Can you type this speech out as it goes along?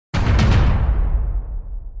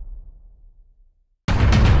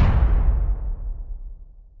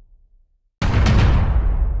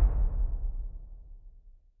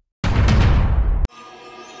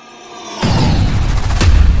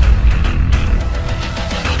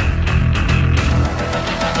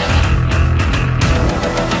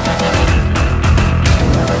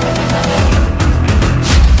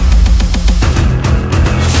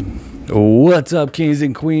What's up, kings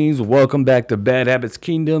and queens? Welcome back to Bad Habits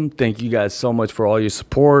Kingdom. Thank you guys so much for all your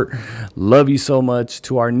support. Love you so much.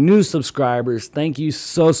 To our new subscribers, thank you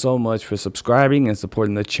so much for subscribing and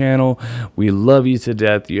supporting the channel. We love you to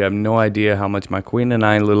death. You have no idea how much my queen and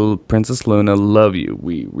I, little Princess Luna, love you.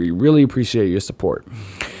 We really appreciate your support.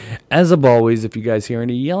 As of always, if you guys hear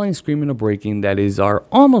any yelling, screaming, or breaking, that is our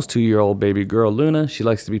almost 2-year-old baby girl, Luna. She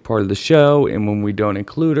likes to be part of the show, and when we don't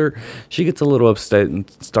include her, she gets a little upset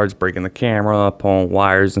and starts breaking the camera, pulling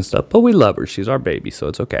wires and stuff. But we love her. She's our baby, so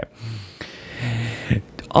it's okay.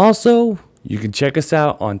 Also, you can check us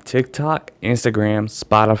out on TikTok, Instagram,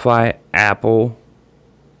 Spotify, Apple.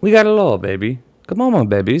 We got it all, baby. Come on, my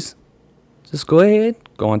babies. Just go ahead,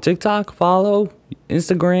 go on TikTok, follow,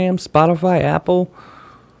 Instagram, Spotify, Apple.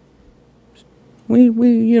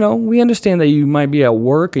 We understand that you might be at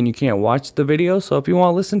work and you can't watch the video. So if you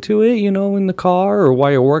want to listen to it, in the car or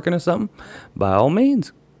while you're working or something, by all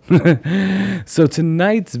means. So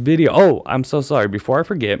tonight's video, I'm so sorry. Before I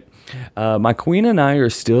forget, my queen and I are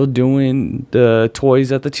still doing the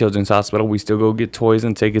toys at the children's hospital. We still go get toys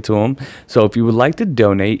and take it to them. So if you would like to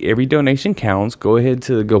donate, every donation counts. Go ahead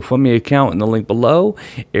to the GoFundMe account in the link below.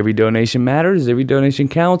 Every donation matters. Every donation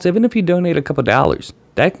counts. Even if you donate a couple dollars,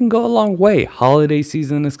 that can go a long way. Holiday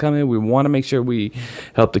season is coming. We want to make sure we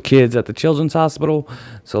help the kids at the children's hospital.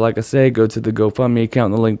 So like I said, go to the GoFundMe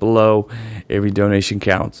account in the link below. Every donation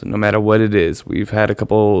counts, no matter what it is. We've had a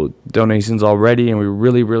couple donations already, and we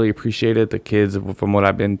really appreciate it. The kids, from what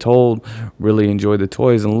I've been told, really enjoyed the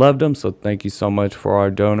toys and loved them. So thank you so much for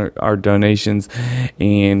our donations,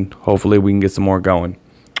 and hopefully we can get some more going.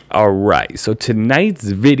 Alright, so tonight's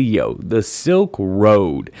video, the Silk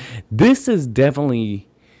Road. This is definitely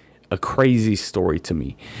a crazy story to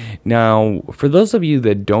me. Now, for those of you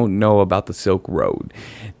that don't know about the Silk Road,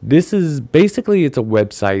 this is basically, it's a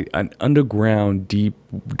website, an underground,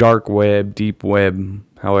 dark web, deep web,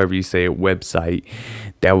 however you say it, website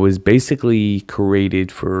that was basically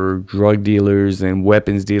created for drug dealers and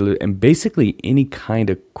weapons dealers and basically any kind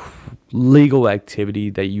of legal activity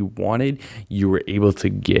that you wanted, you were able to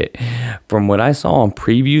get. From what I saw on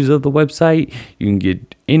previews of the website, you can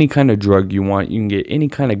get any kind of drug you want, you can get any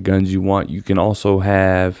kind of guns you want, you can also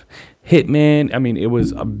have hitmen. I mean, it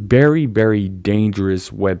was a very dangerous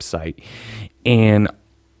website, and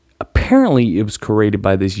apparently it was created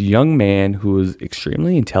by this young man who was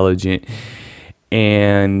extremely intelligent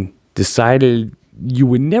and decided, you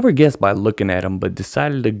would never guess by looking at him, but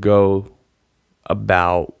decided to go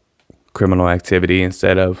about criminal activity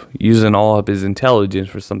instead of using all of his intelligence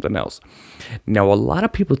for something else. Now, a lot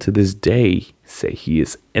of people to this day say he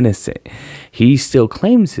is innocent. He still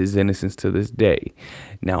claims his innocence to this day.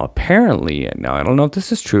 Now, apparently, I don't know if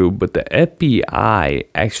this is true, but the FBI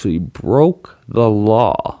actually broke the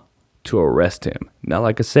law to arrest him. Now,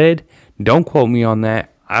 like I said, don't quote me on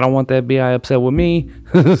that. I don't want the FBI upset with me.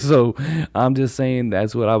 So I'm just saying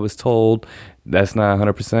that's what I was told. That's not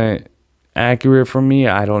 100% accurate for me.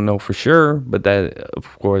 I don't know for sure, but that,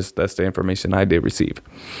 of course, that's the information I did receive.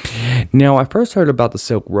 Now, I first heard about the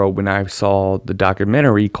Silk Road when I saw the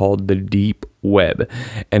documentary called The Deep Web,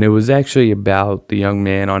 and it was actually about the young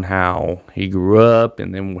man, on how he grew up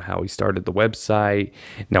and then how he started the website.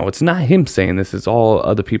 Now, it's not him saying this, it's all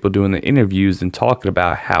other people doing the interviews and talking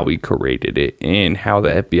about how he created it and how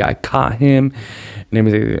the FBI caught him and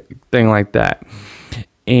everything like that.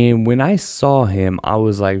 And when I saw him, I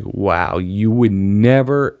was like, wow, you would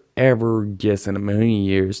never, ever guess in a million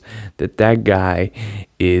years that that guy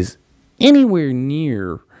is anywhere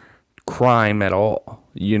near crime at all.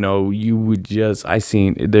 You would just,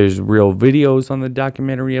 there's real videos on the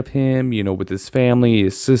documentary of him, with his family,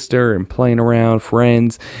 his sister, and playing around,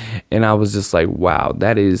 friends. And I was just like, wow,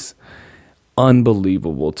 that is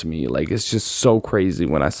unbelievable to me. Like, it's just so crazy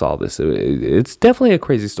when I saw this. It's definitely a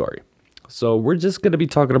crazy story. So we're just going to be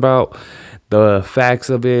talking about the facts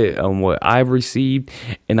of it and what I've received.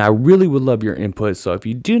 And I really would love your input. So if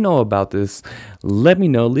you do know about this, let me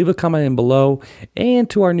know. Leave a comment in below. And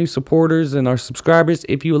to our new supporters and our subscribers,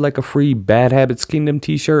 if you would like a free Bad Habits Kingdom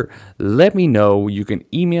t-shirt, let me know. You can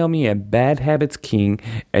email me at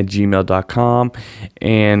badhabitsking@gmail.com.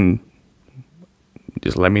 And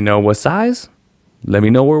just let me know what size. Let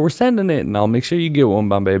me know where we're sending it, and I'll make sure you get one,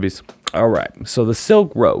 my babies. All right, so the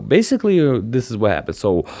Silk Road. Basically, this is what happened.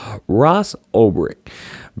 So Ross Ulbricht,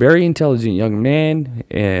 very intelligent young man,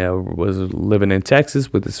 was living in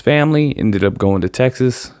Texas with his family, ended up going to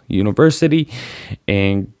Texas University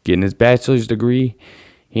and getting his bachelor's degree.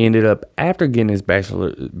 He ended up, after getting his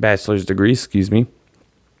bachelor's degree,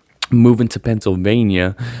 moving to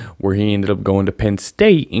Pennsylvania, where he ended up going to Penn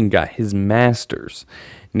State and got his master's.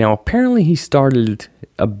 Now, apparently he started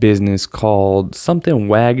a business called something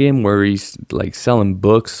Wagon, where he's like selling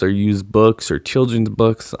books or used books or children's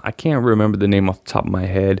books. I can't remember the name off the top of my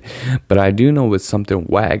head, but I do know it's something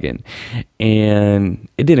Wagon. And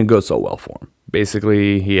it didn't go so well for him.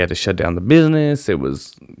 Basically, he had to shut down the business. It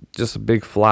was just a big flop.